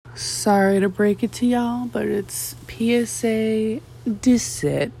Sorry to break it to y'all, but it's PSA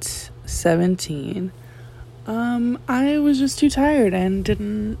 17. I was just too tired and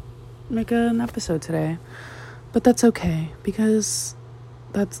didn't make an episode today. But that's okay, because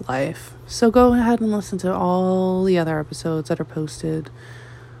that's life. So go ahead and listen to all the other episodes that are posted.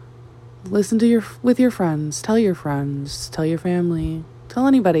 Listen to with your friends. Tell your friends. Tell your family. Tell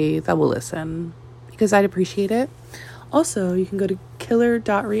anybody that will listen, because I'd appreciate it. Also, you can go to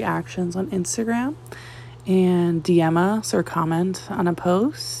killer.reactions on Instagram and DM us or comment on a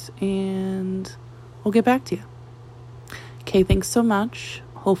post, and we'll get back to you. Okay, thanks so much.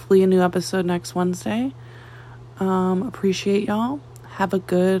 Hopefully a new episode next Wednesday. Appreciate y'all. Have a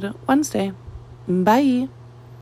good Wednesday. Bye.